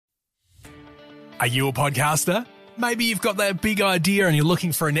Are you a podcaster? Maybe you've got that big idea and you're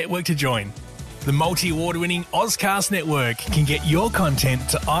looking for a network to join. The multi-award-winning Ozcast Network can get your content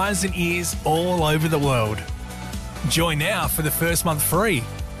to eyes and ears all over the world. Join now for the first month free,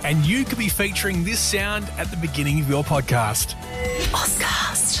 and you could be featuring this sound at the beginning of your podcast.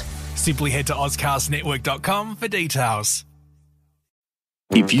 Ozcast. Simply head to ozcastnetwork.com for details.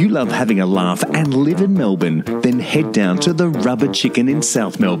 If you love having a laugh and live in Melbourne, then head down to the Rubber Chicken in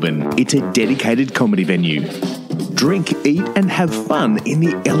South Melbourne. It's a dedicated comedy venue. Drink, eat and have fun in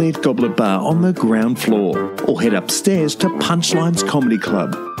the Elliot Goblet Bar on the ground floor. Or head upstairs to Punchlines Comedy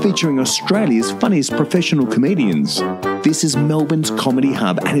Club, featuring Australia's funniest professional comedians. This is Melbourne's comedy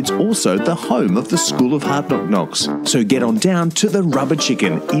hub, and it's also the home of the School of Hard Knock Knocks. So get on down to the Rubber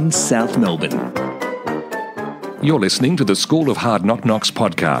Chicken in South Melbourne. You're listening to the School of Hard Knock Knocks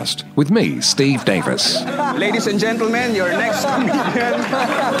podcast with me, Steve Davis. Ladies and gentlemen, your next comedian.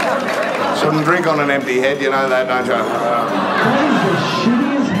 Shouldn't drink on an empty head, you know that, don't you? That is the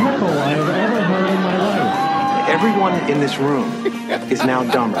shittiest heckle I have ever heard in my life. Everyone in this room is now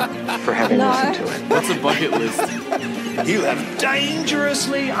dumber for having listened to it. What's a bucket list? You have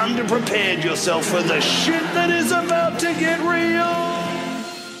dangerously underprepared yourself for the shit that is about to get real.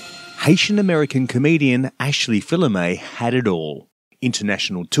 Haitian-American comedian Ashley Fils-Aime had it all.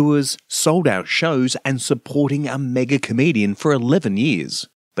 International tours, sold-out shows and supporting a mega comedian for 11 years.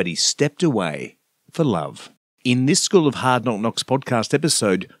 But he stepped away for love. In this School of Hard Knock Knocks podcast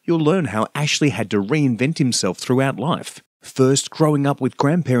episode, you'll learn how Ashley had to reinvent himself throughout life. First growing up with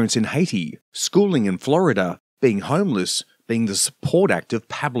grandparents in Haiti, schooling in Florida, being homeless, being the support act of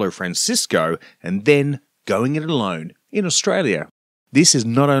Pablo Francisco, and then going it alone in Australia. This is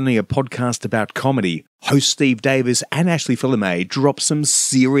not only a podcast about comedy. Host Steve Davis and Ashley Fils-Aime drop some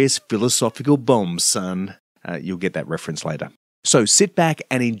serious philosophical bombs, son. You'll get that reference later. So sit back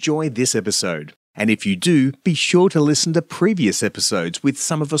and enjoy this episode. And if you do, be sure to listen to previous episodes with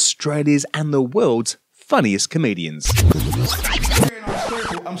some of Australia's and the world's funniest comedians.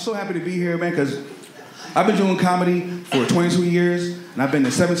 I'm so happy to be here, man, because I've been doing comedy for 22 years, and I've been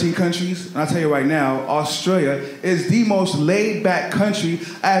to 17 countries. And I'll tell you right now, Australia is the most laid-back country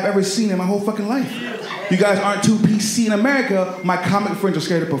I've ever seen in my whole fucking life. You guys aren't too PC in America. My comic friends are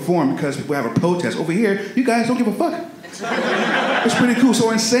scared to perform because people have a protest. Over here, you guys don't give a fuck. It's pretty cool. So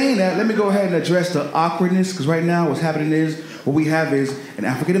in saying that, let me go ahead and address the awkwardness, because right now what's happening is, what we have is an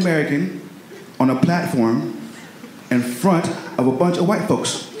African-American on a platform in front of a bunch of white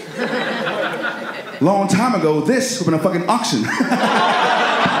folks. Long time ago, this would have been a fucking auction.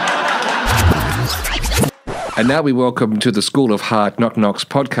 And now we welcome to the School of Hard Knock Knocks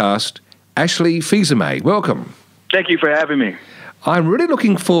podcast, Ashley Fils-Aime. Welcome. Thank you for having me. I'm really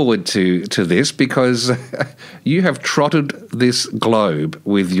looking forward to this because you have trotted this globe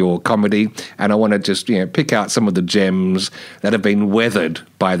with your comedy, and I want to just pick out some of the gems that have been weathered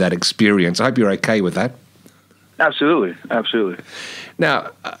by that experience. I hope you're okay with that. Absolutely, absolutely. Now,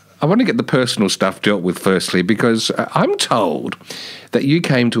 I want to get the personal stuff dealt with firstly, because I'm told that you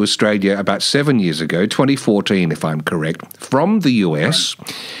came to Australia about 7 years ago, 2014 if I'm correct, from the US.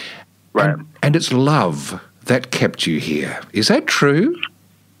 Right. And it's love that kept you here. Is that true?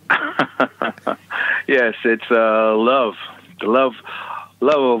 Yes, it's love. The love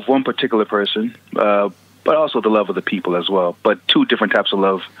of one particular person, but also the love of the people as well. But two different types of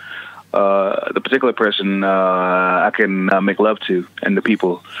love. The particular person I can make love to, and the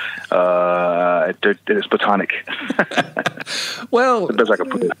people, it's platonic. Well, the best I can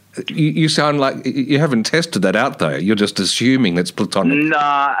put it. You sound like you haven't tested that out, though. You're just assuming it's platonic. Nah,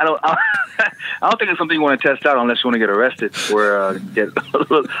 I don't. I don't think it's something you want to test out unless you want to get arrested or get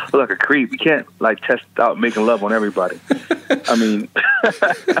look like a creep. You can't test out making love on everybody. I mean,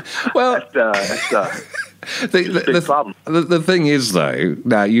 well, that's the problem. The thing is, though,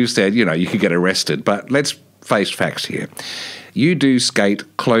 now you said you could get arrested, but let's face facts here. You do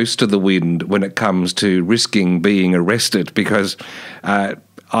skate close to the wind when it comes to risking being arrested, because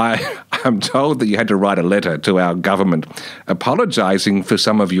I'm told that you had to write a letter to our government apologising for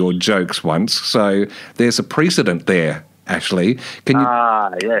some of your jokes once. So there's a precedent there, Ashley. Can you?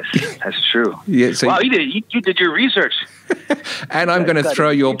 Yes, that's true. Yeah, so wow, you did your research. And I'm going to throw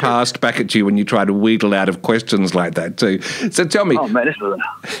your past back at you when you try to wheedle out of questions like that too. So tell me, oh man, this is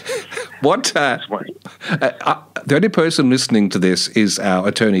what? The only person listening to this is our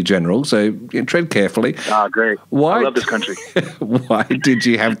Attorney General, so tread carefully. Great. Why? I love this country. Why did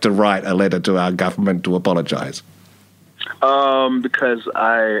you have to write a letter to our government to apologise? Because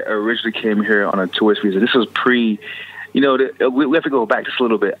I originally came here on a tourist visa. This was pre we have to go back just a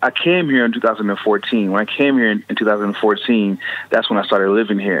little bit. I came here in 2014. When I came here in 2014, that's when I started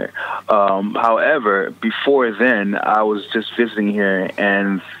living here. However, before then, I was just visiting here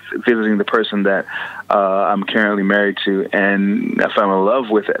and visiting the person that I'm currently married to and I fell in love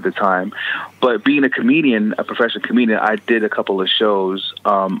with at the time. But being a comedian, a professional comedian, I did a couple of shows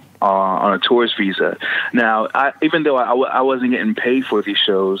on a tourist visa. Now, even though I wasn't getting paid for these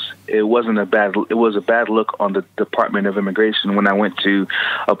shows, it was a bad look on the Department of Immigration when I went to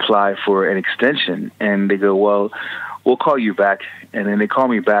apply for an extension. And they go, well, we'll call you back. And then they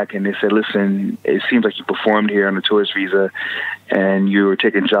called me back and they said, listen, it seems like you performed here on a tourist visa and you were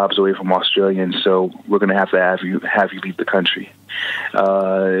taking jobs away from Australians, so we're going to have you leave the country.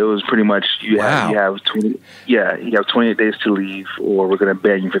 It was pretty much you have 28 days to leave, or we're going to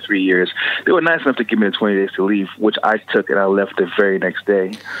ban you for 3 years. They were nice enough to give me the 20 days to leave, which I took, and I left the very next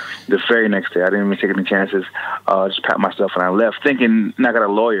day. I didn't even take any chances. Just packed myself and I left, thinking, and I got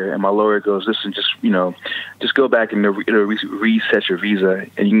a lawyer, and my lawyer goes, listen, just go back and reset your visa,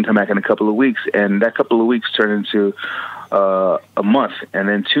 and you can come back in a couple of weeks. And that couple of weeks turned into a month, and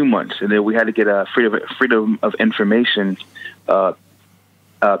then 2 months, and then we had to get a freedom of information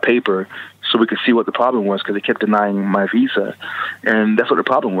paper so we could see what the problem was, because they kept denying my visa. And that's what the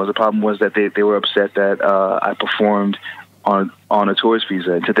problem was. The problem was that they were upset that I performed on a tourist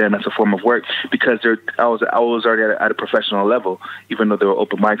visa. And to them, that's a form of work, because I was already at a professional level, even though there were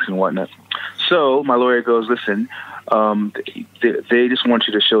open mics and whatnot. So my lawyer goes, listen, they just want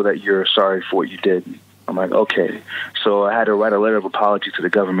you to show that you're sorry for what you did. I'm like, okay. So I had to write a letter of apology to the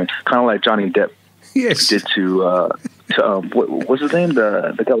government, kind of like Johnny Depp did to what's his name?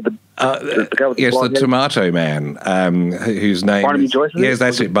 The guy with the guy with the Tomato Man, whose name Barnaby Joyce. Yes,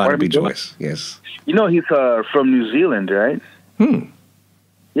 that's it, Barnaby Joyce. Yes. He's from New Zealand, right?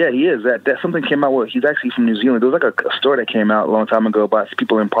 Yeah, he is. That something came out where he's actually from New Zealand. There was like a story that came out a long time ago about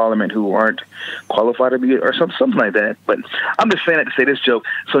people in Parliament who aren't qualified to be, or something like that. But I'm just saying that to say this joke.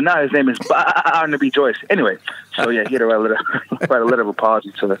 So now his name is Barnaby Joyce. Anyway, so yeah, he had to write a letter of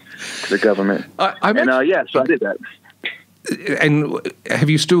apology to the government. So I did that. And have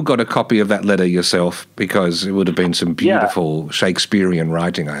you still got a copy of that letter yourself? Because it would have been some beautiful Shakespearean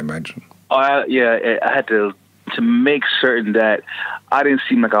writing, I imagine. I had to make certain that I didn't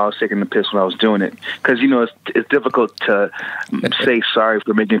seem like I was taking the piss when I was doing it, because it's difficult to say sorry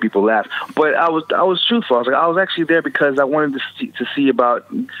for making people laugh. But I was truthful. I was actually there because I wanted to see about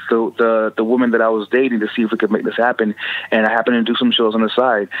the woman that I was dating, to see if we could make this happen. And I happened to do some shows on the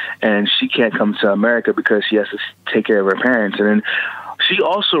side, and she can't come to America because she has to take care of her parents. And then she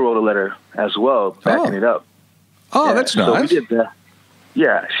also wrote a letter as well, backing it up. Oh, that's nice. So we did that.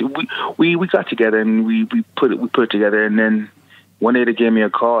 Yeah, we got together and we put it together, and then one day they gave me a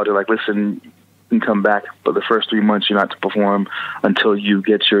call. They're like, "Listen, you can come back, but the first 3 months you're not to perform until you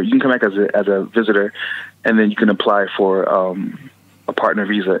get you can come back as a visitor, and then you can apply for a partner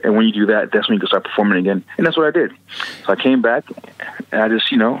visa. And when you do that, that's when you can start performing again." And that's what I did. So I came back, and I just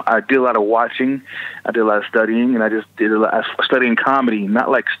I did a lot of watching, I did a lot of studying, and I just did a lot of studying comedy,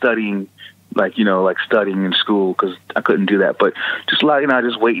 not like studying. Like studying in school, because I couldn't do that. But just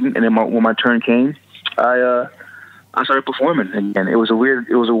just waiting, and then when my turn came, I started performing, and it was a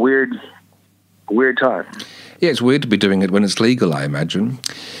weird time. Yeah, it's weird to be doing it when it's legal, I imagine.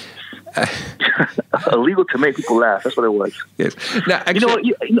 Illegal to make people laugh. That's what it was. Yes. Now,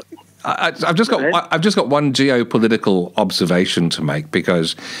 actually, I've just got one geopolitical observation to make,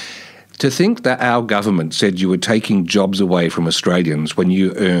 because to think that our government said you were taking jobs away from Australians when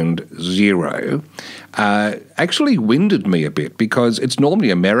you earned zero actually winded me a bit, because it's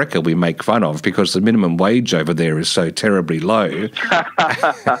normally America we make fun of because the minimum wage over there is so terribly low.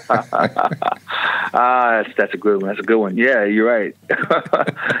 That's a good one. That's a good one. Yeah, you're right.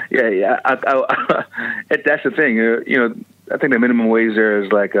 Yeah. That's the thing. I think the minimum wage there is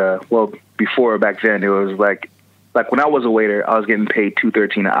back then it was like when I was a waiter, I was getting paid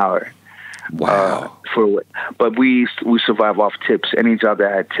 $2.13 an hour. Wow. But we survive off tips. Any job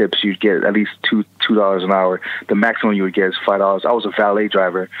that had tips, you'd get at least $2 an hour. The maximum you would get is $5. I was a valet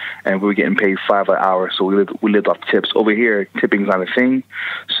driver, and we were getting paid $5 an hour. So we lived off tips. Over here, tipping's not a thing.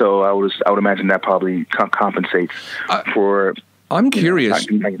 So I would imagine that probably compensates for. I'm curious.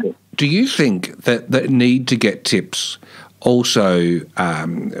 Do you think that the need to get tips also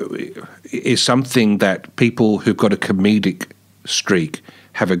is something that people who've got a comedic streak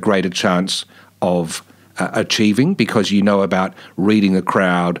have a greater chance of achieving, because about reading the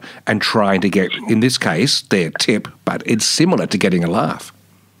crowd and trying to get, in this case, their tip, but it's similar to getting a laugh?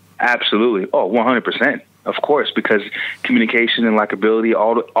 Absolutely. Oh, 100%. Of course, because communication and likability,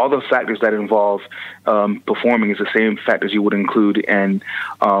 all the factors that involve performing is the same factors you would include in,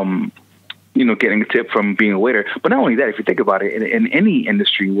 getting a tip from being a waiter. But not only that, if you think about it, in any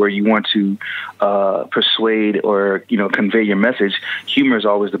industry where you want to persuade or convey your message, humor is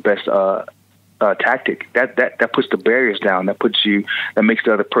always the best tactic. That puts the barriers down. That makes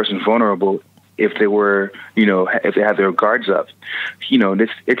the other person vulnerable if they were, if they have their guards up.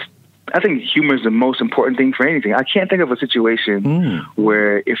 I think humor is the most important thing for anything. I can't think of a situation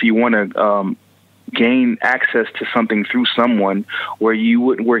where if you want to gain access to something through someone where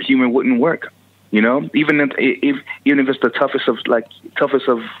humor wouldn't work. Even if it's the toughest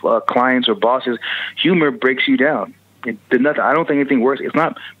of clients or bosses, humor breaks you down. I don't think anything works. It's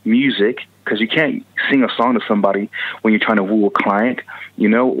not music, because you can't sing a song to somebody when you're trying to woo a client,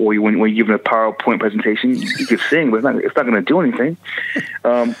 or when you're giving a PowerPoint presentation. You can sing, but it's not going to do anything.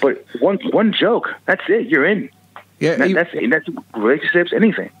 But one joke, that's it. You're in. Yeah, that's relationships,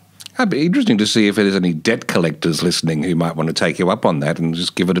 anything. It'd be interesting to see if there's any debt collectors listening who might want to take you up on that and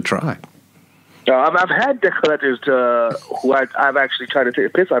just give it a try. I've had debt collectors who I've actually tried to take a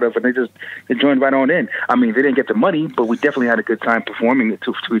piss out of, and they joined right on in. I mean, they didn't get the money, but we definitely had a good time performing it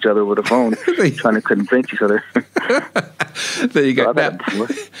to each other over the phone, trying to convince each other. There you go. Now,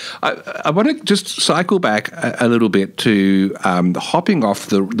 I want to just cycle back a little bit to hopping off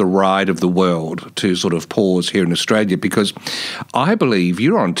the ride of the world to sort of pause here in Australia, because I believe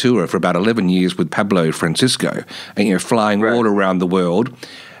you're on tour for about 11 years with Pablo Francisco, and you're flying all around the world,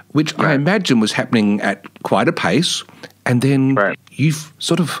 which I imagine was happening at quite a pace, and then you've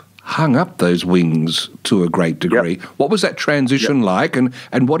sort of hung up those wings to a great degree. Yep. What was that transition like, and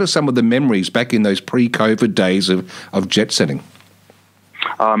what are some of the memories back in those pre-COVID days of jet setting?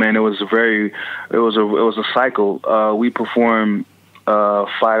 Oh man, it was a cycle. We perform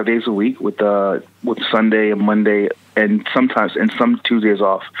 5 days a week with Sunday and Monday and some Tuesdays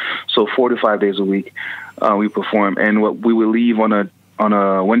off. So 4 to 5 days a week we perform, and we would leave on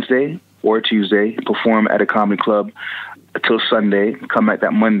a Wednesday or Tuesday, perform at a comedy club until Sunday, come back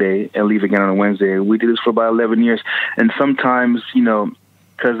that Monday, and leave again on a Wednesday. We did this for about 11 years. And sometimes,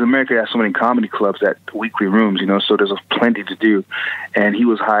 because America has so many comedy clubs at weekly rooms, so there's plenty to do. And he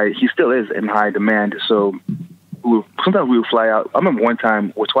still is in high demand. So sometimes we would fly out. I remember one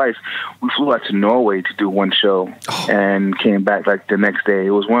time or twice, we flew out to Norway to do one show and came back like the next day.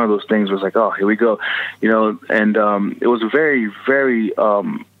 It was one of those things where it was like, oh, here we go, and it was a very, very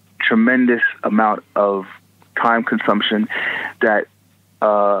tremendous amount of time consumption that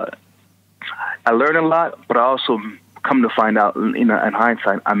I learned a lot, but I also come to find out, in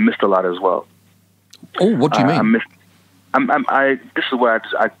hindsight, I missed a lot as well. Oh, what do you mean? This is where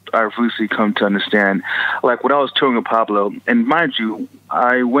I've recently come to understand. Like when I was touring with Pablo, and mind you,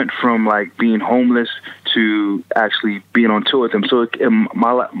 I went from like being homeless to actually being on tour with him. So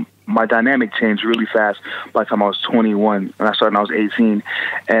my dynamic changed really fast by the time I was 21, and I started when I was 18.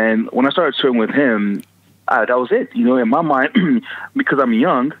 And when I started touring with him, that was it. In my mind, because I'm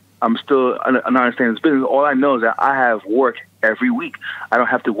young, I'm still not understanding this business. All I know is that I have work every week. I don't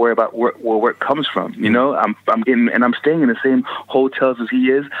have to worry about where work comes from. I'm getting, and I'm staying in the same hotels as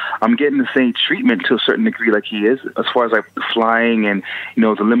he is. I'm getting the same treatment to a certain degree like he is, as far as like flying and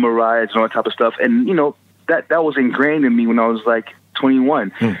the limo rides and all that type of stuff. And that was ingrained in me when I was like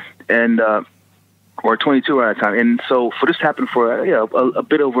 21 and or 22 at the time. And so for this happened for a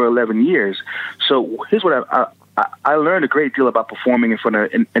bit over 11 years. So here's what I learned a great deal about performing in front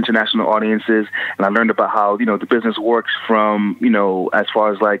of international audiences, and I learned about how, the business works from, as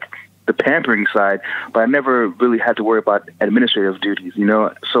far as like the pampering side, but I never really had to worry about administrative duties,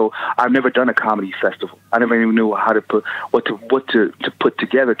 So I've never done a comedy festival. I never even knew how to put what to put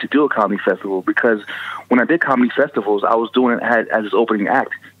together to do a comedy festival, because when I did comedy festivals, I was doing it as its opening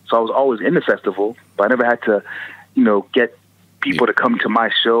act. So I was always in the festival, but I never had to, get people to come to my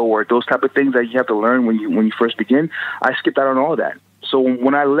show or those type of things that you have to learn when you first begin. I skipped out on all that. So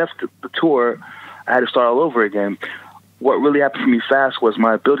when I left the tour, I had to start all over again. What really happened for me fast was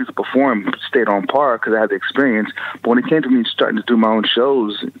my ability to perform stayed on par because I had the experience. But when it came to me starting to do my own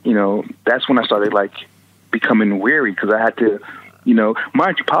shows, that's when I started like becoming weary, because I had to,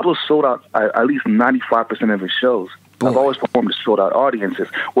 mind you, Pablo sold out at least 95% of his shows. I've always performed to sold-out audiences,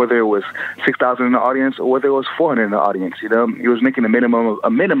 whether it was 6,000 in the audience or whether it was 400 in the audience. He was making a minimum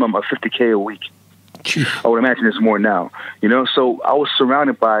of $50K a week. I would imagine it's more now. So I was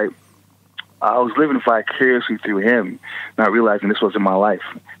surrounded by. I was living vicariously through him, not realizing this wasn't my life.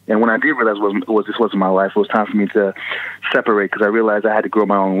 And when I did realize this wasn't my life, it was time for me to separate, because I realized I had to grow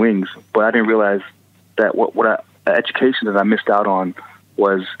my own wings. But I didn't realize that education that I missed out on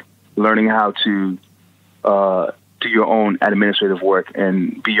was learning how to do your own administrative work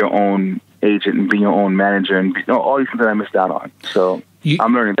and be your own agent and be your own manager and all these things that I missed out on. So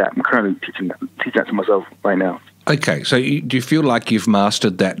I'm learning that. I'm currently teaching that to myself right now. Okay, so do you feel like you've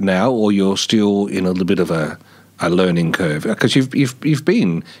mastered that now, or you're still in a little bit of a learning curve? Because you've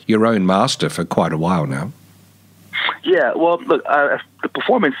been your own master for quite a while now. Yeah, well, look, the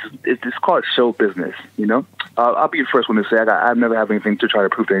performance it's called show business. You know, I'll be the first one to say I've never had anything to try to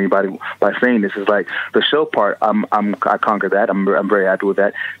prove to anybody by saying this. Is like the show part. I conquered that. I'm very happy with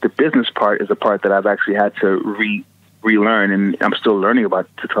that. The business part is the part that I've actually had to relearn, and I'm still learning about,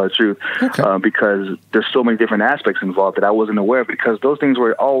 to tell the truth, because there's so many different aspects involved that I wasn't aware of, because those things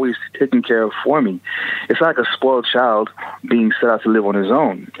were always taken care of for me. It's like a spoiled child being set out to live on his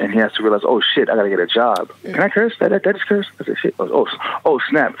own, and he has to realize, oh shit, I gotta get a job. Yeah. Can I curse? That is curse? I said, shit. Oh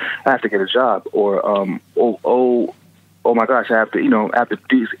snap, I have to get a job. Or oh my gosh, I have to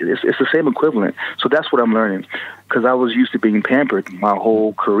do. It's the same equivalent. So that's what I'm learning, because I was used to being pampered my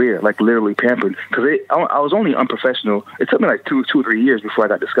whole career, like literally pampered. Because I was only unprofessional. It took me like two or 3 years before I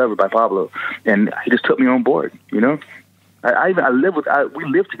got discovered by Pablo, and he just took me on board. You know, we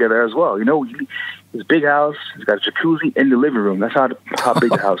lived together as well. You know, his big house. He's got a jacuzzi in the living room. That's how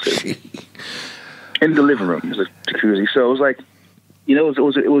big the house is. In the living room, there's a jacuzzi. So it was like, you know, it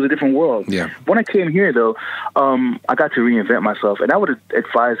was a different world. Yeah. When I came here, though, I got to reinvent myself, and I would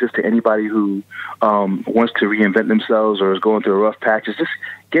advise this to anybody who wants to reinvent themselves or is going through a rough patch. Is just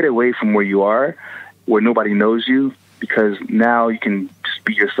get away from where you are, where nobody knows you, because now you can just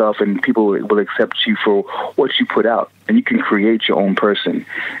be yourself, and people will accept you for what you put out, and you can create your own person,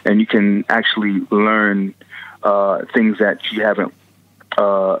 and you can actually learn things that you haven't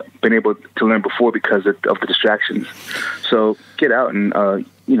been able to learn before because of the distractions. So get out and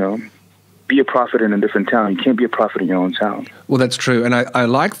be a prophet in a different town. You can't be a prophet in your own town. Well, that's true, and I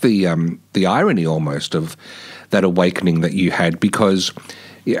like the irony almost of that awakening that you had, because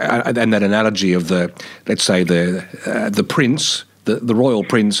and that analogy of the prince, the royal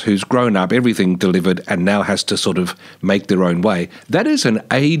prince who's grown up, everything delivered, and now has to sort of make their own way. That is an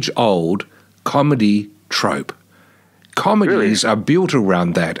age-old comedy trope. Comedies are built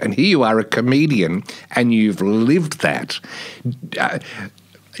around that, and here you are, a comedian, and you've lived that.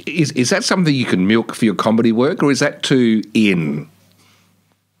 Is that something you can milk for your comedy work, or is that too in?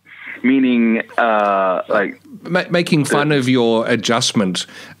 Meaning, like making fun of your adjustment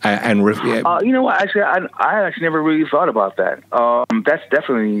and. You know what? Actually, I actually never really thought about that. That's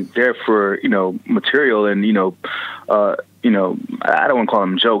definitely there for material, and I don't want to call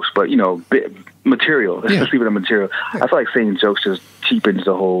them jokes, but material. Yeah. Let's leave it at material. Yeah. I feel like saying jokes just cheapens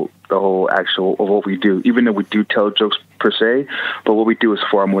the whole actual of what we do. Even though we do tell jokes per se, but what we do is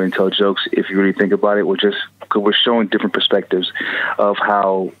far more than tell jokes. If you really think about it, we're showing different perspectives of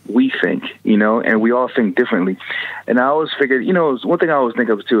how we think, and we all think differently. And I always figured, one thing I always think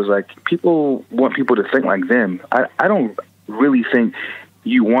of too is like, people want people to think like them. I don't really think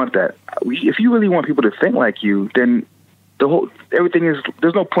you want that. If you really want people to think like you, then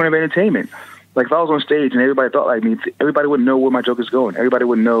there's no point of entertainment. Like if I was on stage and everybody thought like me, everybody wouldn't know where my joke is going. Everybody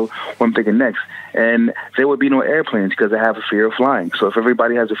wouldn't know what I'm thinking next. And there would be no airplanes because I have a fear of flying. So if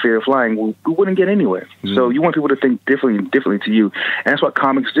everybody has a fear of flying, we wouldn't get anywhere. Mm. So you want people to think differently to you. And that's what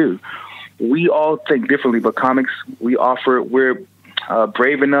comics do. We all think differently, but comics, we're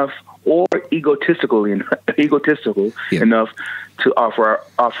brave enough or egotistical enough to offer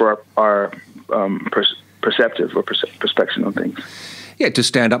our perceptive or perspective on things. Yeah, to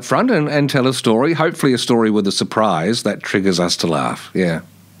stand up front and tell a story, hopefully a story with a surprise that triggers us to laugh. Yeah.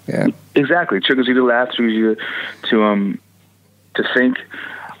 Exactly. It triggers you to laugh, triggers you to think.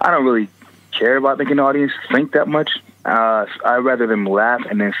 I don't really care about making the audience think that much. I'd rather them laugh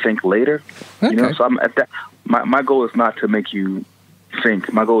and then think later. Okay. So I'm at that. My goal is not to make you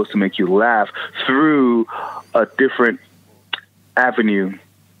think. My goal is to make you laugh through a different avenue,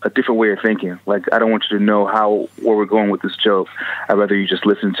 a different way of thinking. Like, I don't want you to know where we're going with this joke. I'd rather you just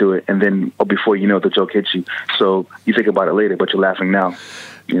listen to it, and then before you know, the joke hits you. So you think about it later, but you're laughing now.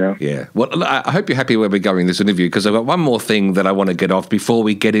 Yeah. Well, I hope you're happy where we're going in this interview, because I've got one more thing that I want to get off before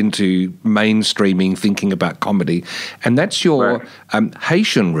we get into mainstreaming thinking about comedy, and that's your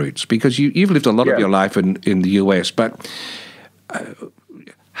Haitian roots, because you've lived a lot of your life in the US, but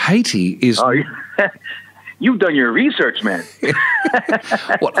Haiti is... You've done your research, man.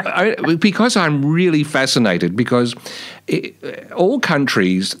 Well, because I'm really fascinated, because all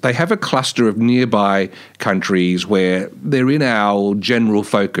countries, they have a cluster of nearby countries where they're in our general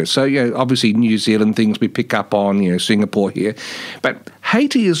focus. So, obviously New Zealand, things we pick up on, Singapore here. But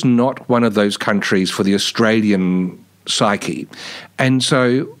Haiti is not one of those countries for the Australian psyche. And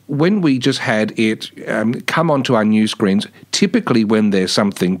so when we just had it come onto our news screens, typically when there's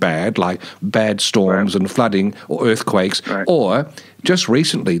something bad, like bad storms and flooding or earthquakes, or just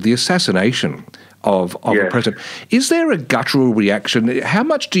recently the assassination of a president, is there a guttural reaction? How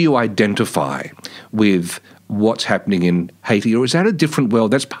much do you identify with what's happening in Haiti, or is that a different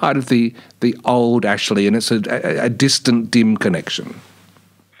world? That's part of the old Ashley, and it's a distant, dim connection.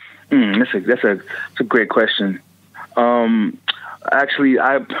 That's a great question. Actually,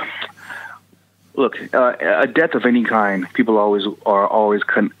 a death of any kind, people always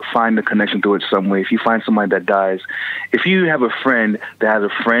find the connection to it some way. If you find somebody that dies, if you have a friend that has a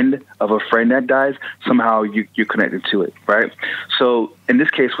friend of a friend that dies, somehow you're connected to it, right? So in this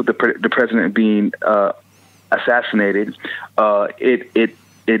case, with the president being assassinated,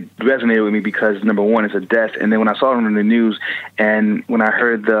 it resonated with me because, number one, it's a death, and then when I saw it on the news, and when I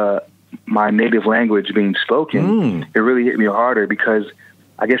heard my native language being spoken, it really hit me harder, because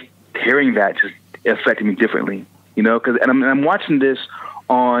I guess hearing that just affected me differently, and I'm watching this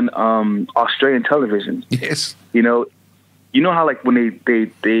on Australian television. Yes. You know how, like, when they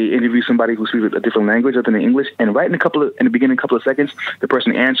interview somebody who speaks a different language other than English, and right in the beginning, couple of seconds, the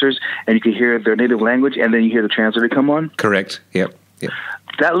person answers, and you can hear their native language, and then you hear the translator come on. Correct. Yep.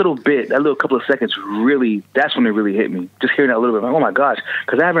 That little couple of seconds, that's when it really hit me. Just hearing that little bit, like, oh my gosh,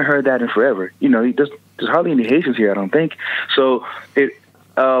 because I haven't heard that in forever. There's hardly any Haitians here, I don't think. So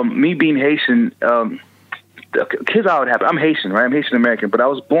me being Haitian, here's how it happened. I'm Haitian, right? I'm Haitian-American, but I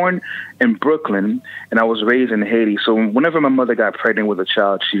was born in Brooklyn, and I was raised in Haiti. So whenever my mother got pregnant with a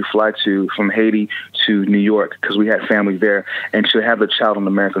child, she'd fly from Haiti to New York, because we had family there, and she'd have the child on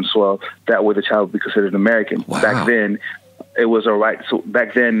American soil. That way the child would be considered American. Wow. Back then, it was all right. So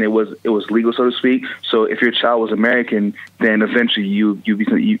back then, it was legal, so to speak. So if your child was American, then eventually you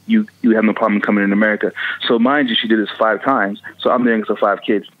have no problem coming in America. So mind you, she did this 5 times. So I'm the youngest of 5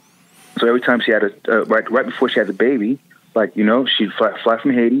 kids. So every time she had right before she had the baby, she'd fly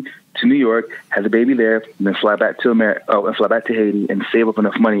from Haiti to New York, have the baby there, and then fly back to and fly back to Haiti and save up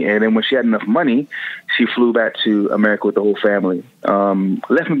enough money. And then when she had enough money, she flew back to America with the whole family.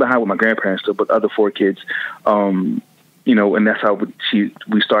 Left me behind with my grandparents still, but other 4 kids. And that's how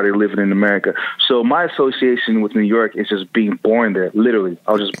we started living in America. So my association with New York is just being born there, literally.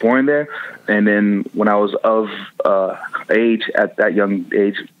 I was just born there, and then when I was of age, at that young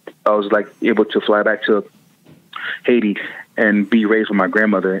age, I was able to fly back to Haiti and be raised with my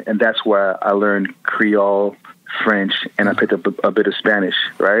grandmother, and that's where I learned Creole, French, and I picked up a bit of Spanish,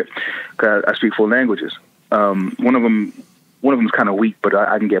 right? Because I speak 4 languages. One of them is kind of weak, but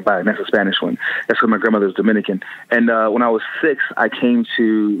I can get by, and that's the Spanish one. That's because my grandmother's Dominican. And when I was 6, I came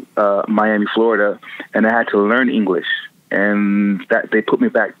to Miami, Florida, and I had to learn English. And they helped me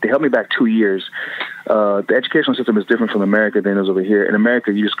back 2 years. The educational system is different from America than it is over here. In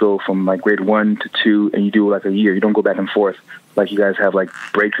America, you just go from grade 1 to 2, and you do a year. You don't go back and forth like you guys have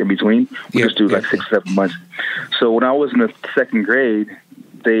breaks in between. We just do 6 or 7 months. So when I was in the 2nd grade,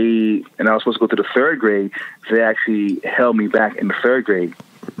 and I was supposed to go to the 3rd grade, they actually held me back in the 3rd grade.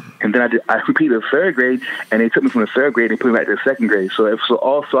 And then I repeated the 3rd grade, and they took me from the 3rd grade and put me back to the 2nd grade. So I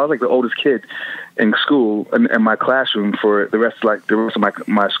was the oldest kid in school, in my classroom, for the rest of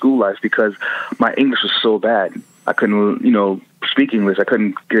my school life, because my English was so bad. I couldn't, speak English. I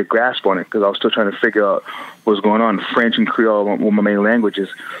couldn't get a grasp on it, because I was still trying to figure out what was going on. French and Creole were my main languages.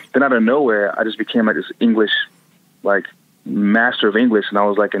 Then out of nowhere, I just became this English, master of English, and I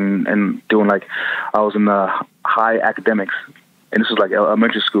was I was in the high academics, and this was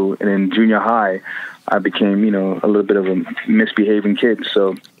elementary school, and in junior high, I became a little bit of a misbehaving kid.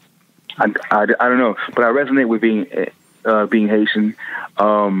 So I don't know, but I resonate with being Haitian.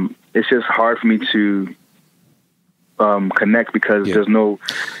 It's just hard for me to connect, because there's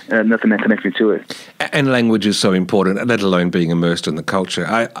nothing that connects me to it. And language is so important, let alone being immersed in the culture.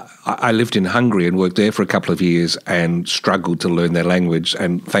 I lived in Hungary and worked there for a couple of years and struggled to learn their language,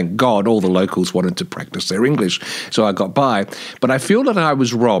 and thank God all the locals wanted to practice their English, so I got by. But I feel that I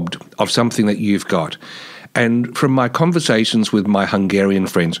was robbed of something that you've got. And from my conversations with my Hungarian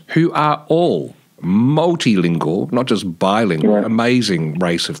friends, who are all multilingual, not just bilingual, amazing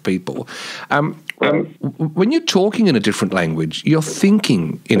race of people. When you're talking in a different language, you're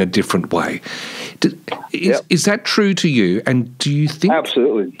thinking in a different way. Is that true to you? And do you think...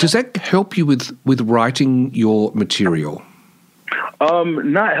 Absolutely. Does that help you with writing your material?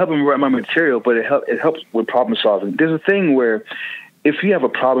 Not helping me write my material, but it helps with problem solving. There's a thing where if you have a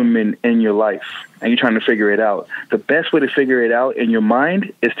problem in your life and you're trying to figure it out, the best way to figure it out in your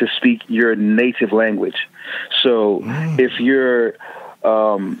mind is to speak your native language. So if you're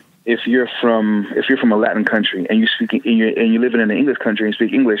if you're from a Latin country and you speak and you live in an English country and you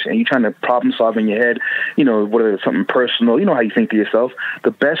speak English and you're trying to problem solve in your head, whether it's something personal, you know how you think to yourself.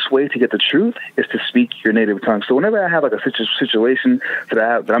 The best way to get the truth is to speak your native tongue. So whenever I have like a situation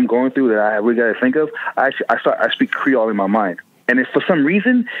that I'm going through that I really got to think of, I speak Creole in my mind. And if for some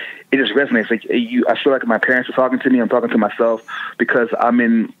reason it just resonates, like I feel like my parents are talking to me, I'm talking to myself because I'm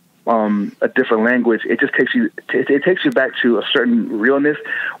in a different language. It just takes you back to a certain realness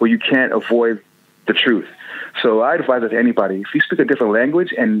where you can't avoid the truth. So I advise that to anybody. If you speak a different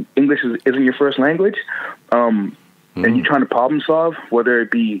language and English isn't your first language, and you're trying to problem solve, whether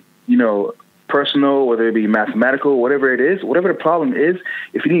it be, personal, whether it be mathematical, whatever it is, whatever the problem is,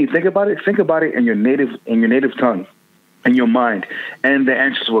 if you need to think about it in your native tongue. In your mind, and the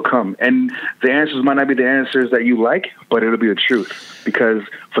answers will come. And the answers might not be the answers that you like, but it'll be the truth. Because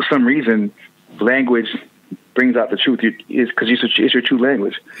for some reason, language brings out the truth. Because it's your true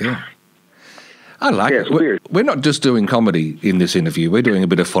language. Yeah. I like it. We're not just doing comedy in this interview. We're doing a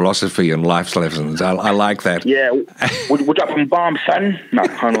bit of philosophy and life lessons. I like that. Yeah. We're dropping bombs, son. No,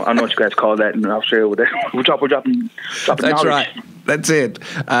 I don't know what you guys call that in Australia. We're dropping That's knowledge. Right. That's it.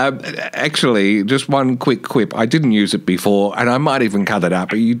 Actually, just one quick quip. I didn't use it before, and I might even cut it up,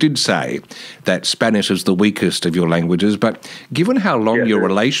 but you did say that Spanish is the weakest of your languages. But given how long your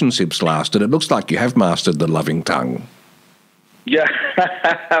relationships lasted, it looks like you have mastered the loving tongue. Yeah.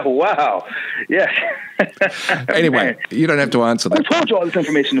 Wow. Yeah. Anyway, you don't have to answer that. I told you all this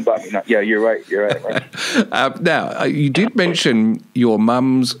information about me. No, yeah, you're right. Now, you did mention your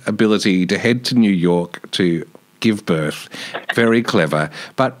mum's ability to head to New York to give birth. Very clever.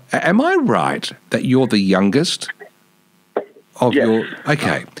 But am I right that you're the youngest of your...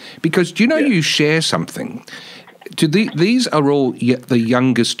 Okay. Because do you know you share something? These are all the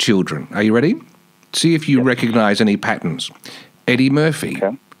youngest children. Are you ready? See if you recognise any patterns. Eddie Murphy,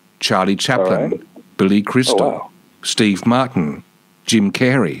 Charlie Chaplin, Billy Crystal, Steve Martin, Jim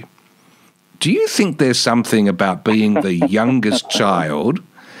Carrey. Do you think there's something about being the youngest child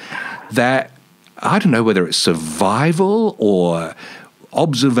that, I don't know whether it's survival or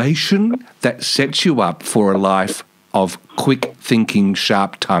observation, that sets you up for a life of quick-thinking,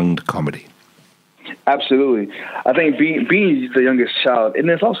 sharp-tongued comedy? Absolutely. I think being the youngest child, and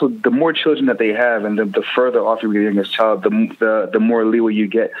it's also the more children that they have, and the further off you get the youngest child, the more leeway you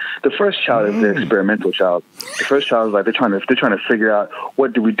get. The first child is the experimental child. The first child is like they're trying to figure out,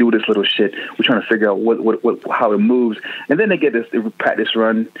 what do we do with this little shit? We're trying to figure out how it moves, and then they get this practice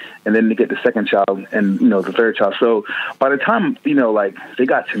run, and then they get the second child, and the third child. So by the time they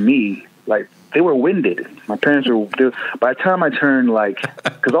got to me, they were winded. My parents by the time I turned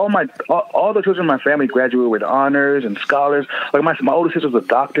because all the children in my family graduated with honors and scholars. Like my older sister's a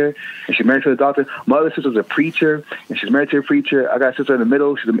doctor, and she's married to a doctor. My other sister's a preacher, and she's married to a preacher. I got a sister in the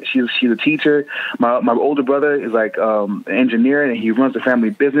middle. She's a teacher. My older brother is an engineer, and he runs the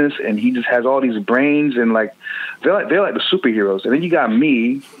family business, and he just has all these brains, and they're like the superheroes. And then you got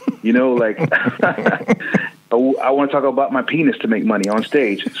me, I want to talk about my penis to make money on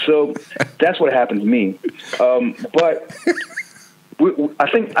stage. So that's what happened to me. But I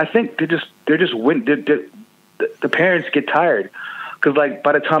think the parents get tired, because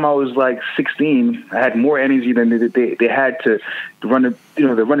by the time I was 16, I had more energy than they had to run.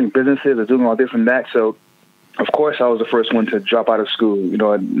 They're running businesses, they're doing all this and that. So of course I was the first one to drop out of school,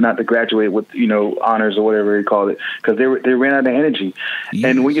 not to graduate with, honors or whatever you call it, because they ran out of energy. Yes.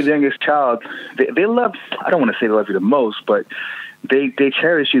 And when you're the youngest child, they love, I don't want to say they love you the most, but they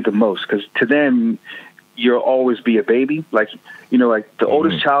cherish you the most, because to them, you'll always be a baby. The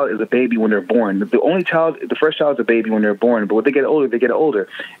oldest child is a baby when they're born. The first child is a baby when they're born, but when they get older.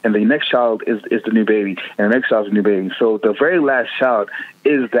 And the next child is the new baby, and the next child is the new baby. So the very last child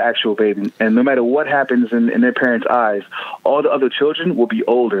is the actual baby. And no matter what happens in their parents' eyes, all the other children will be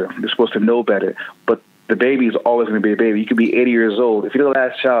older. They're supposed to know better. But the baby is always going to be a baby. You could be 80 years old. If you're the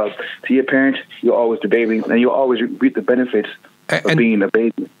last child to your parents, you're always the baby, and you'll always reap the benefits of being a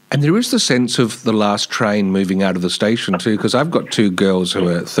baby. And there is the sense of the last train moving out of the station too, because I've got two girls who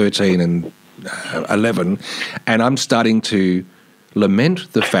are 13 and 11, and I'm starting to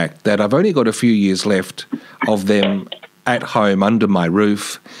lament the fact that I've only got a few years left of them at home under my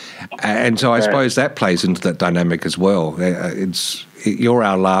roof. And so I suppose that plays into that dynamic as well. You're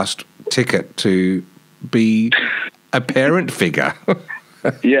our last ticket to be a parent figure.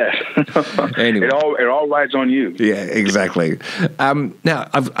 Yes. Anyway. It all rides on you. Yeah, exactly. Now,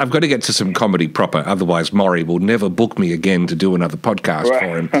 I've got to get to some comedy proper, otherwise Maury will never book me again to do another podcast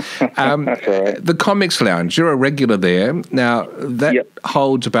for him. That's all right. The Comics Lounge, you're a regular there. Now, that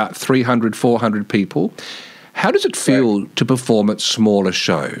holds about 300, 400 people. How does it feel to perform at smaller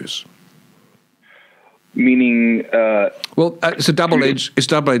shows? Meaning, well, it's a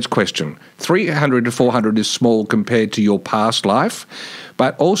double-edged question. 300 to 400 is small compared to your past life,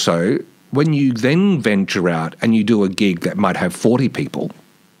 but also when you then venture out and you do a gig that might have 40 people,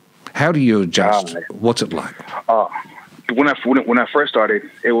 how do you adjust? What's it like? When I first started,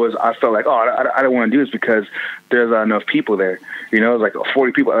 I felt like, I don't want to do this because there's not enough people there. You know, it's like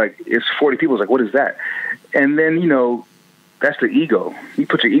 40 people. Like, it's 40 people. It's like, what is that? And then, you know, that's the ego. You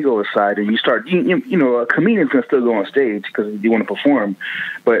put your ego aside and you start, you know, a comedian's going to still go on stage because you want to perform.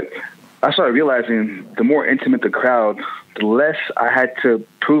 But I started realizing the more intimate the crowd, the less I had to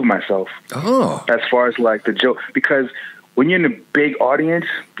prove myself. Oh. As far as like the joke. Because when you're in a big audience,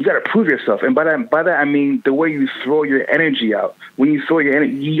 you got to prove yourself. And by that, I mean the way you throw your energy out. When you throw your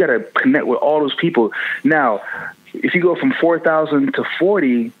energy, you got to connect with all those people. Now, if you go from 4,000 to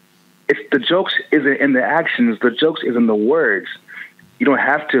 40, the jokes isn't in the actions. The jokes is in the words. You don't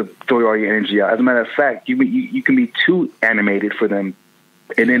have to throw all your energy out. As a matter of fact, you can be too animated for them.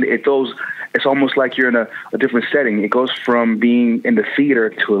 And then it's almost like you're in a different setting. It goes from being in the theater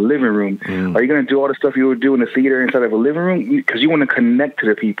to a living room. Are you going to do all the stuff you would do in the theater inside of a living room? Because you want to connect to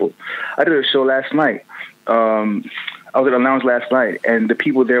the people. I did a show last night. I was at a lounge last night, and the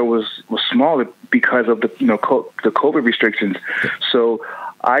people there was smaller because of the the COVID restrictions. So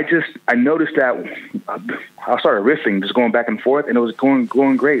I noticed that I started riffing, just going back and forth, and it was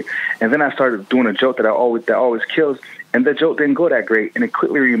going great. And then I started doing a joke that always kills, and the joke didn't go that great. And it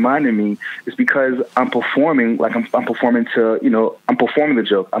quickly reminded me it's because I'm performing, like I'm performing I'm performing the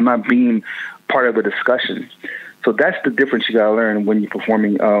joke. I'm not being part of the discussion. So that's the difference you gotta learn when you're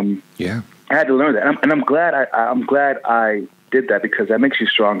performing. Yeah, I had to learn that, and I'm glad I did that because that makes you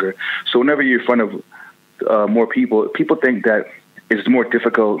stronger. So whenever you're in front of more people think that it's more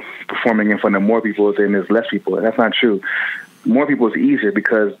difficult performing in front of more people than there's less people. And that's not true. More people is easier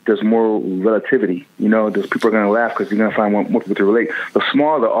because there's more relativity. You know, there's people are going to laugh because you're going to find more people to relate. The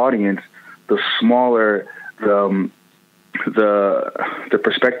smaller the audience, the smaller the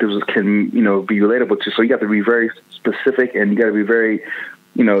perspectives can, be relatable to. So you have to be very specific, and you got to be very,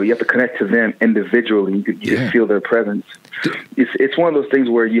 you have to connect to them individually. You can feel their presence. It's one of those things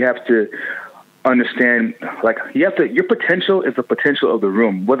where you have to understand, like, your potential is the potential of the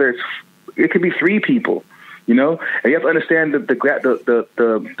room. Whether it could be 3 people, and you have to understand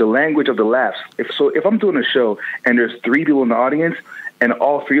the language of the laughs. If I'm doing a show and there's 3 people in the audience and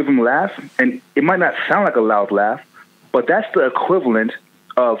all 3 of them laugh, and it might not sound like a loud laugh, but that's the equivalent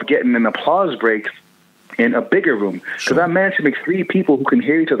of getting an applause break in a bigger room. Because I managed to make 3 people who can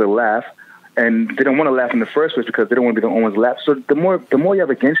hear each other laugh, and they don't want to laugh in the first place because they don't want to be the only ones to laugh. So the more you have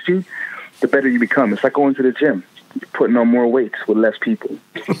against you, the better you become. It's like going to the gym, putting on more weights with less people.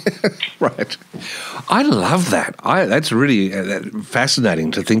 Right. I love that. That's really fascinating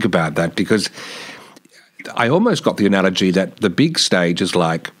to think about that, because I almost got the analogy that the big stage is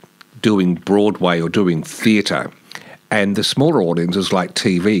like doing Broadway or doing theatre, and the smaller audience is like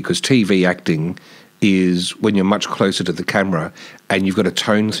TV, because TV acting is when you're much closer to the camera and you've got to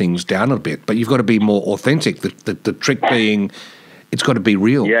tone things down a bit, but you've got to be more authentic. The trick being, it's got to be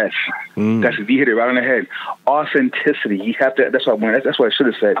real. Yes, you hit it right on the head. Authenticity. You have to. That's what I should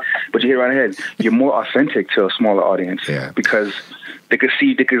have said. But you hit it right on the head. You're more authentic to a smaller audience because they could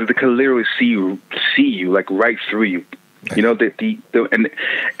see. They could literally see you like right through you.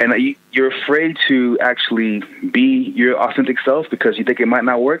 You're afraid to actually be your authentic self because you think it might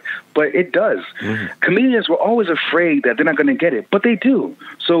not work, but it does. Comedians were always afraid that they're not going to get it, but they do.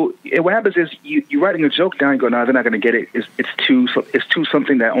 So what happens is you're writing a joke down, you go, no, they're not going to get it. It's too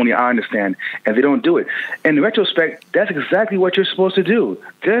something that only I understand, and they don't do it. In retrospect, that's exactly what you're supposed to do.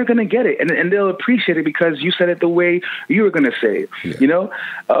 They're going to get it, and they'll appreciate it because you said it the way you were going to say it.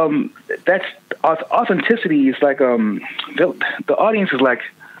 That's authenticity. Is like the audience is like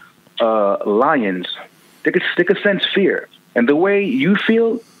lions. They could sense fear, and the way you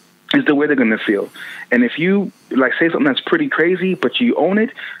feel is the way they're going to feel. And if you like say something that's pretty crazy, but you own it,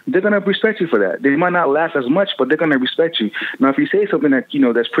 they're going to respect you for that. They might not laugh as much, but they're going to respect you. Now, if you say something that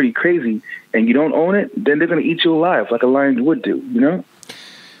that's pretty crazy and you don't own it, then they're going to eat you alive like a lion would do.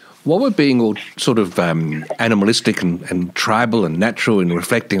 While we're being all sort of animalistic and tribal and natural in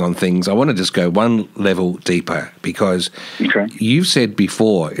reflecting on things, I want to just go one level deeper, because you've said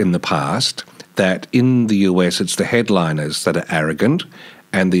before in the past that in the US it's the headliners that are arrogant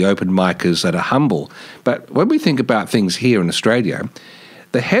and the open micers that are humble. But when we think about things here in Australia,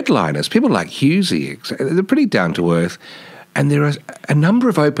 the headliners, people like Hughesy, they're pretty down to earth. and there are a number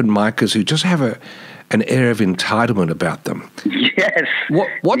of open micers who just have an air of entitlement about them. Yes.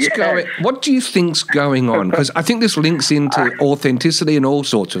 What do you think's going on? Because I think this links into authenticity and all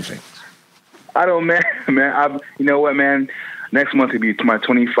sorts of things. I don't, man. You know what, man? Next month will be my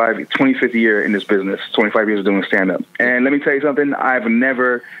 25th year in this business, 25 years of doing stand-up. And let me tell you something, I've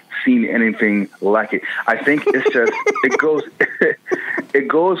never seen anything like it. I think it's just, it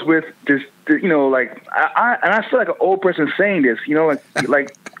goes with this, you know, like, I feel like an old person saying this, you know,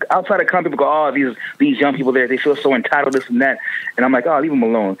 like outside of comedy, people go, oh, these young people there, they feel so entitled, this and that. And I'm like, oh, leave them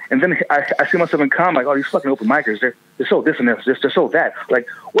alone. And then I see myself in comedy, like, oh, these fucking open micers, they're so this and this, they're so that. Like,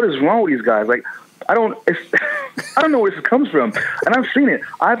 what is wrong with these guys? Like, I don't know where this comes from, and I've seen it.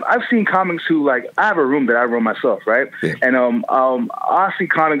 I've seen comics who, like, I have a room that I run myself, right? Yeah. And I see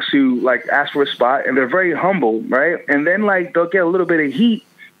comics who, like, ask for a spot, and they're very humble, right? And then, like, they'll get a little bit of heat,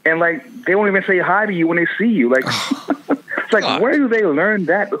 and, like, they won't even say hi to you when they see you. Like, it's like, where do they learn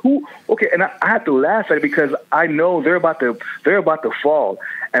that? Who? Okay, and I have to laugh at it because I know they're about to fall,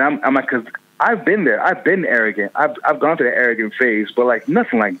 and I'm like, because I've been there. I've been arrogant. I've gone through the arrogant phase, but, like,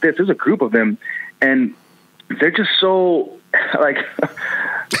 nothing like this. There's a group of them. And they're just so, like,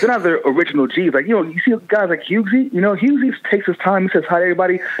 they're not their original G's. Like, you know, you see guys like Hughes, you know, Hughes takes his time. He says hi to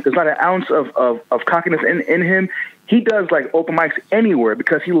everybody. There's not an ounce of cockiness in him. He does, like, open mics anywhere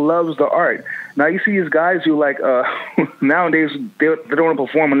because he loves the art. Now, you see these guys who, like, nowadays, they don't want to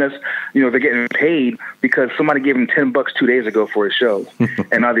perform unless, you know, they're getting paid because somebody gave them $10 2 days ago for a show.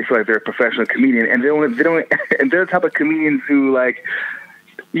 And now they feel like they're a professional comedian. And they don't, and they're the type of comedians who, like,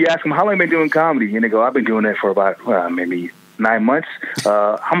 you ask them, how long have you been doing comedy? And they go, I've been doing it for about maybe 9 months.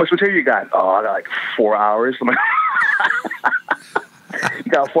 How much material you got? Oh, I got like 4 hours. I'm like,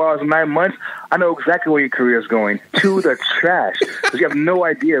 you got 4 hours in 9 months? I know exactly where your career is going. To the trash. Because you have no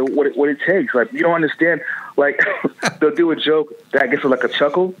idea what it takes. Like, you don't understand. Like, they'll do a joke that gets like a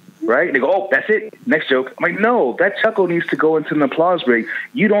chuckle, right? And they go, oh, that's it. Next joke. I'm like, no, that chuckle needs to go into an applause break.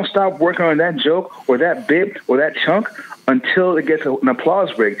 You don't stop working on that joke or that bit or that chunk until it gets an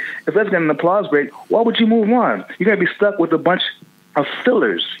applause break. If let's get an applause break, why would you move on? You're going to be stuck with a bunch of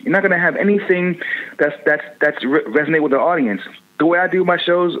fillers. You're not going to have anything that's resonate with the audience. The way I do my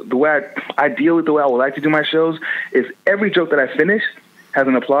shows, the way ideally the way I would like to do my shows is every joke that I finish has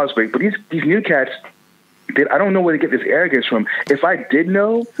an applause break. But these new cats, I don't know where to get this arrogance from. If I did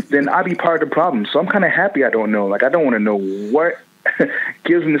know, then I'd be part of the problem. So I'm kind of happy I don't know. Like, I don't want to know what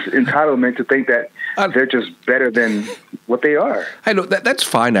gives them this entitlement to think that they're just better than what they are. Hey, look, that's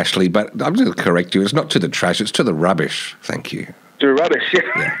fine, Ashley, but I'm going to correct you. It's not to the trash, it's to the rubbish. Thank you. To rubbish,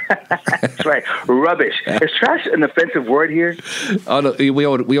 yeah. That's right, rubbish. Is trash an offensive word here? Oh, look, we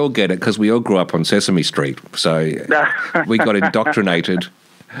all get it because we all grew up on Sesame Street, so we got indoctrinated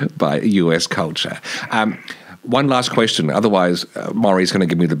by US culture. One last question, otherwise Maury's going to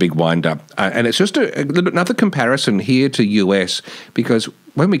give me the big wind-up. And it's just another comparison here to US, because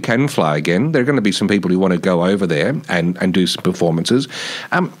when we can fly again, there are going to be some people who want to go over there and do some performances.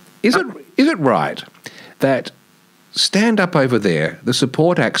 Is it right that stand-up over there, the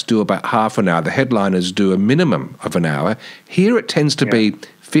support acts do about half an hour, the headliners do a minimum of an hour. Here it tends to be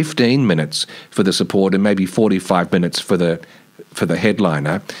 15 minutes for the support and maybe 45 minutes for the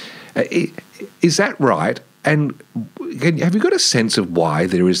headliner. Is that right? And have you got a sense of why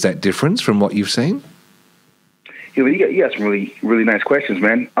there is that difference from what you've seen? You got some really, really nice questions,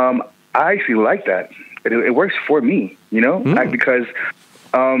 man. I actually like that. It works for me, you know, because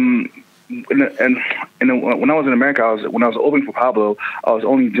when I was in America, when I was opening for Pablo, I was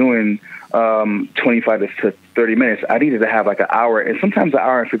only doing 25 to 30 minutes. I needed to have like an hour, and sometimes an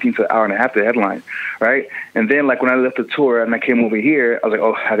hour and 15 to an hour and a half to headline, right? And then, like, when I left the tour and I came over here, I was like,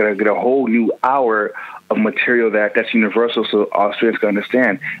 oh, I gotta get a whole new hour of material that's universal so Australians can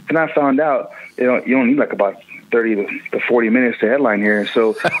understand. Then I found out you don't need like about 30 to 40 minutes to headline here.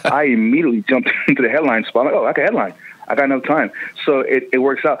 So I immediately jumped into the headline spot. I'm like, oh, I can headline. I got enough time. So it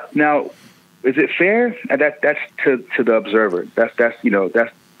works out. Now, is it fair? That's to the observer. That's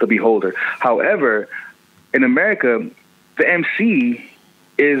the beholder. However, in America, the MC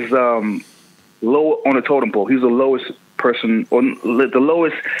is low on the totem pole. He's the lowest person, or the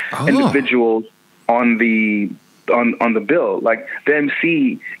lowest individual on the bill. Like, the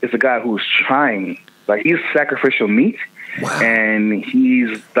MC is the guy who's trying. Like, he's sacrificial meat, and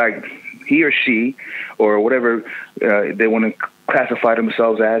he's like, he or she, or whatever they want to classify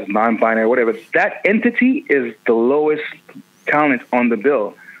themselves as, non-binary, whatever. That entity is the lowest talent on the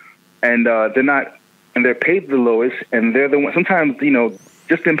bill, and they're paid the lowest, and they're the one. Sometimes,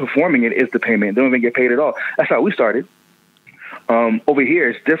 just in performing it is the payment. They don't even get paid at all. That's how we started. Over here,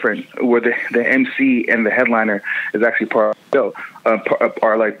 it's different, where the MC and the headliner is actually part of the show,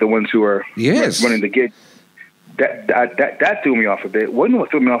 are like the ones who are running the gig. That threw me off a bit.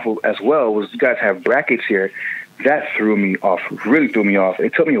 What threw me off as well was you guys have brackets here. That threw me off, really threw me off.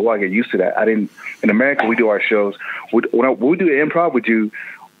 It took me a while to get used to that. In America, we do our shows. When we do improv, we do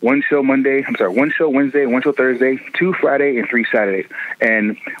one show Wednesday, one show Thursday, 2 Friday, and 3 Saturdays.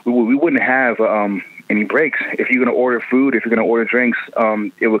 And we wouldn't have any breaks. If you're going to order food, if you're going to order drinks,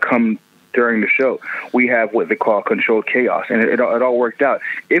 it would come during the show. We have what they call controlled chaos, and it all worked out.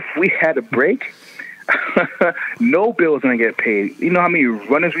 If we had a break, no bill is going to get paid. You know how many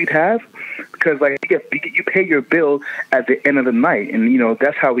runners we'd have? Because you pay your bill at the end of the night, and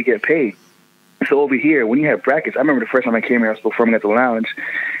that's how we get paid. So over here, when you have brackets, I remember the first time I came here, I was performing at the lounge,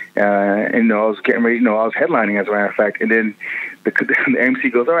 and I was getting ready. I was headlining, as a matter of fact, and then the MC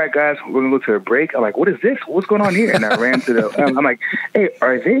goes, "All right, guys, we're gonna go to a break." I'm like, "What is this? What's going on here?" And I ran to I'm like, "Hey,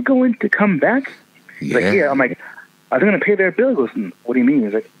 are they going to come back?" He's like, "Yeah." I'm like, "Are they going to pay their bill?" He goes, "What do you mean?"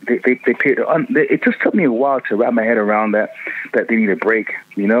 He's like, they paid. It just took me a while to wrap my head around that they need a break.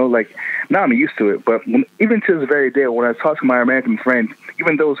 Like, now I'm used to it. But even to this very day, when I talk to my American friends,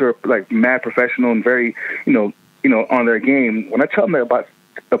 even those who are like mad professional and very, on their game, when I tell them about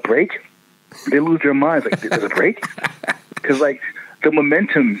a break, they lose their minds. Like, there's a break? Because like the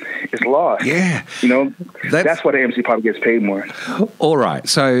momentum is lost. Yeah. That's why the MC probably gets paid more. All right.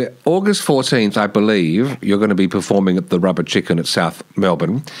 So August 14th, I believe, you're going to be performing at the Rubber Chicken at South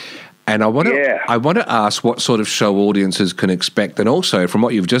Melbourne. And I want to ask what sort of show audiences can expect. And also, from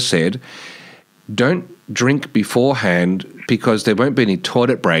what you've just said, don't drink beforehand because there won't be any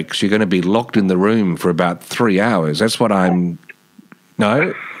toilet breaks. You're going to be locked in the room for about 3 hours. That's what I'm...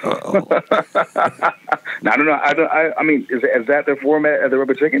 No? No, I don't know. I mean, is that the format of the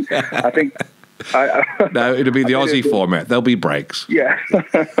Rubber Chicken? I think... No, it'll be the Aussie format. There'll be breaks. Yeah.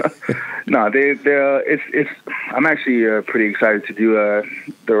 No, I'm actually pretty excited to do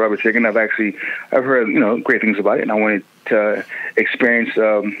the Rubber Chicken. I've heard great things about it, and I wanted to experience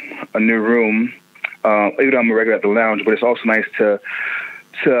a new room. Even though I'm a regular at the lounge, but it's also nice to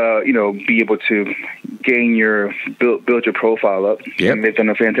be able to build your profile up. Yep. And they've done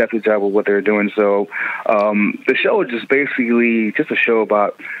a fantastic job with what they're doing. So the show is just basically just a show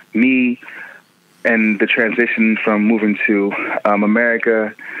about me and the transition from moving to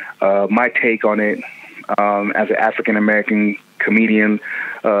America, my take on it as an African-American comedian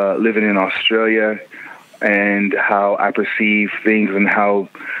living in Australia, and how I perceive things, and I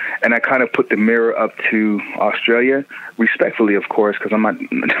kind of put the mirror up to Australia, respectfully, of course, because I'm not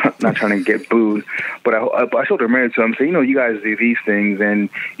trying to get booed, but I showed the mirror to them, saying, you guys do these things, and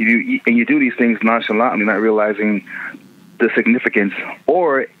you do these things nonchalantly, not realizing the significance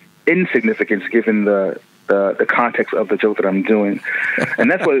or insignificance given the context of the joke that I'm doing, and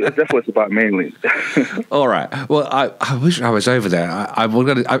that's what it's about mainly. All right. Well, I wish I was over there.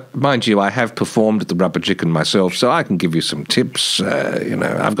 Mind you, I have performed at the Rubber Chicken myself, so I can give you some tips.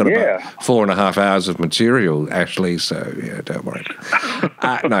 I've got about 4.5 hours of material, Ashley. So don't worry.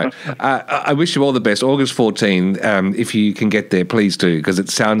 I wish you all the best. August 14. If you can get there, please do, because it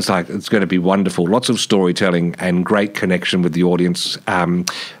sounds like it's going to be wonderful. Lots of storytelling and great connection with the audience.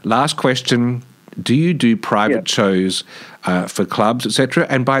 Last question. Do you do private shows for clubs, etc.?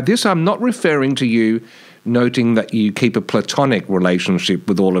 And by this, I'm not referring to you noting that you keep a platonic relationship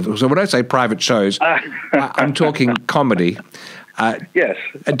with all of them. So when I say private shows, I'm talking comedy. Yes.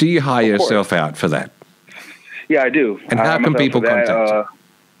 Do you hire yourself out for that? Yeah, I do. And how can people contact you?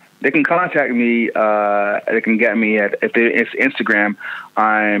 They can contact me. They can get me at, if it's Instagram,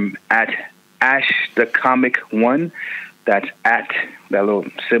 I'm at AshTheComic1. That's at that little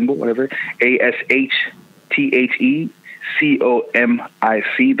symbol, whatever. ASHTHECOMIC,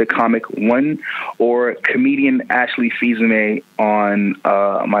 the comic one, or comedian Ashley Fils-Aime on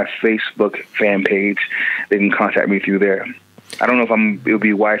my Facebook fan page. They can contact me through there. I don't know if it would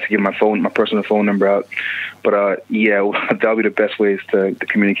be wise to give my personal phone number out, but that'll be the best ways to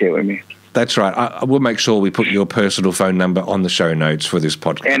communicate with me. That's right. I will make sure we put your personal phone number on the show notes for this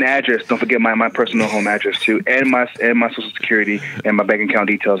podcast. And address. Don't forget my personal home address too, and my social security and my bank account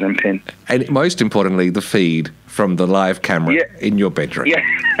details and PIN. And most importantly, the feed from the live camera in your bedroom. Yeah,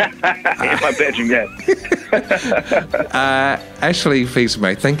 in my bedroom. Yeah. Ashley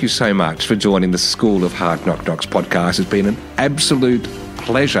Fils-Aime, thank you so much for joining the School of Hard Knock Knocks podcast. It's been an absolute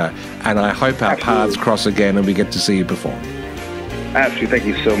pleasure, and I hope our paths cross again and we get to see you perform. Absolutely. Thank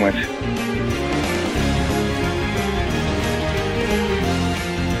you so much.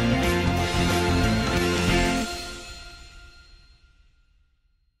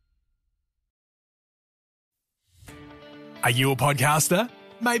 Are you a podcaster?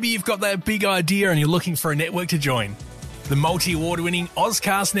 Maybe you've got that big idea and you're looking for a network to join. The multi-award-winning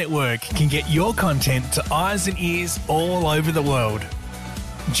Ozcast Network can get your content to eyes and ears all over the world.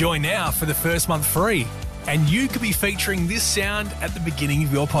 Join now for the first month free, and you could be featuring this sound at the beginning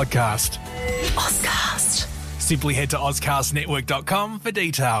of your podcast. Ozcast. Simply head to ozcastnetwork.com for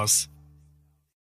details.